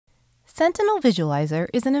Sentinel Visualizer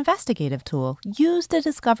is an investigative tool used to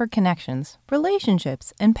discover connections,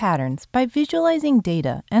 relationships, and patterns by visualizing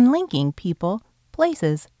data and linking people,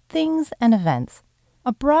 places, things, and events.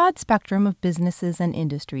 A broad spectrum of businesses and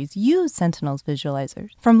industries use Sentinel's visualizers,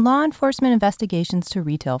 from law enforcement investigations to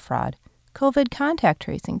retail fraud, COVID contact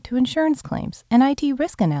tracing to insurance claims, and IT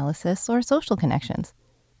risk analysis or social connections.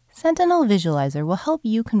 Sentinel Visualizer will help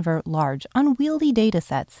you convert large, unwieldy data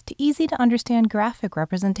sets to easy-to-understand graphic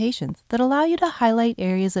representations that allow you to highlight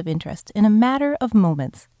areas of interest in a matter of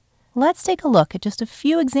moments. Let's take a look at just a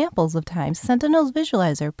few examples of times Sentinel's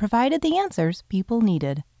Visualizer provided the answers people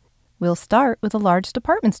needed. We'll start with a large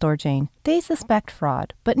department store chain. They suspect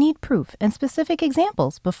fraud, but need proof and specific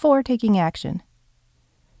examples before taking action.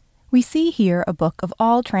 We see here a book of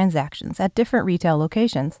all transactions at different retail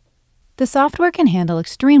locations. The software can handle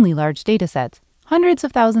extremely large data sets. Hundreds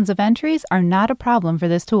of thousands of entries are not a problem for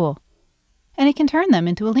this tool, and it can turn them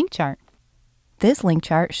into a link chart. This link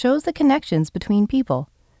chart shows the connections between people,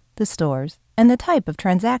 the stores, and the type of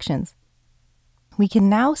transactions. We can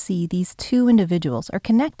now see these two individuals are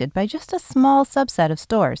connected by just a small subset of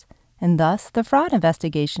stores, and thus the fraud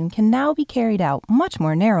investigation can now be carried out much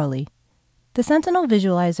more narrowly. The Sentinel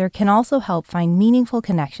Visualizer can also help find meaningful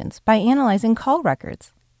connections by analyzing call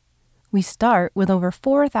records. We start with over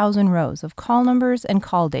 4,000 rows of call numbers and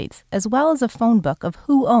call dates, as well as a phone book of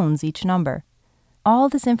who owns each number. All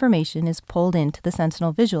this information is pulled into the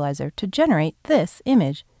Sentinel Visualizer to generate this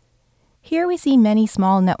image. Here we see many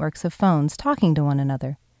small networks of phones talking to one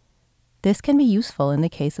another. This can be useful in the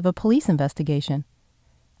case of a police investigation.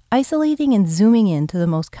 Isolating and zooming in to the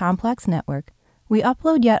most complex network, we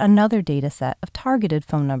upload yet another data set of targeted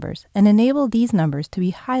phone numbers and enable these numbers to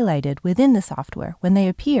be highlighted within the software when they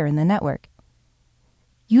appear in the network.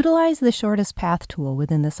 Utilize the shortest path tool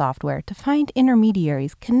within the software to find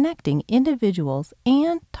intermediaries connecting individuals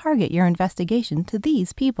and target your investigation to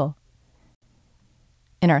these people.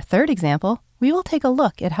 In our third example, we will take a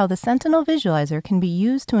look at how the Sentinel Visualizer can be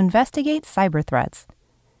used to investigate cyber threats.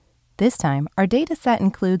 This time, our data set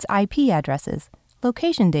includes IP addresses,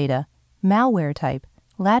 location data, malware type,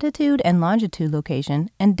 latitude and longitude location,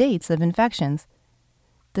 and dates of infections.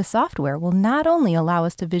 The software will not only allow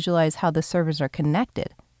us to visualize how the servers are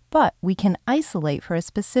connected, but we can isolate for a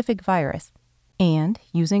specific virus and,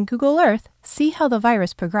 using Google Earth, see how the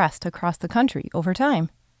virus progressed across the country over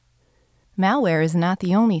time. Malware is not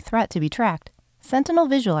the only threat to be tracked. Sentinel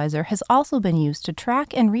Visualizer has also been used to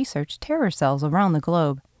track and research terror cells around the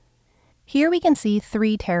globe. Here we can see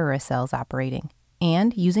 3 terrorist cells operating.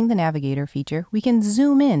 And, using the Navigator feature, we can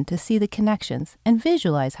zoom in to see the connections and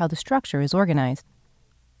visualize how the structure is organized.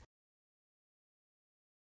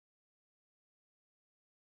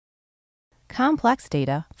 Complex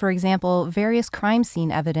data, for example, various crime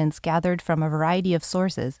scene evidence gathered from a variety of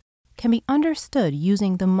sources, can be understood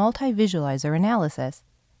using the multi-visualizer analysis.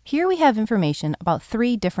 Here we have information about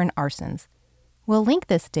 3 different arsons. We'll link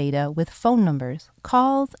this data with phone numbers,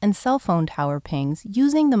 calls, and cell phone tower pings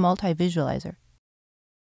using the multi-visualizer.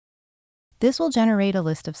 This will generate a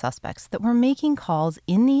list of suspects that were making calls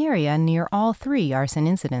in the area near all 3 arson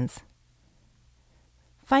incidents.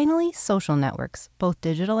 Finally, social networks, both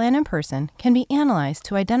digital and in person, can be analyzed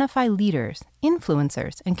to identify leaders,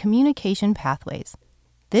 influencers, and communication pathways.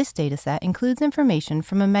 This dataset includes information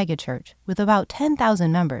from a megachurch with about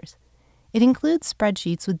 10,000 members. It includes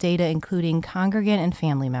spreadsheets with data including congregant and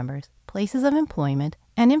family members, places of employment,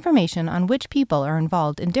 and information on which people are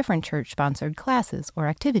involved in different church-sponsored classes or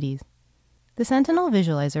activities. The Sentinel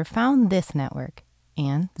Visualizer found this network,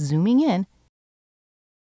 and, zooming in,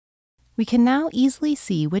 we can now easily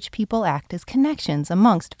see which people act as connections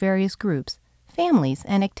amongst various groups, families,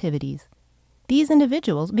 and activities. These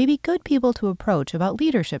individuals may be good people to approach about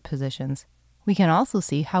leadership positions. We can also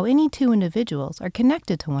see how any 2 individuals are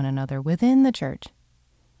connected to one another within the church.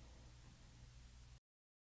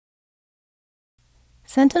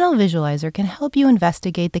 Sentinel Visualizer can help you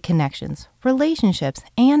investigate the connections, relationships,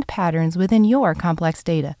 and patterns within your complex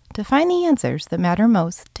data to find the answers that matter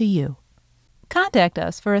most to you. Contact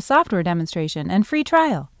us for a software demonstration and free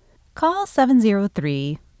trial. Call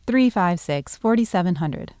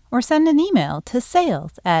 703-356-4700 or send an email to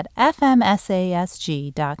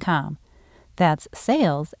sales@fmsasg.com. That's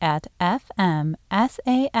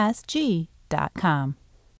sales@fmsasg.com.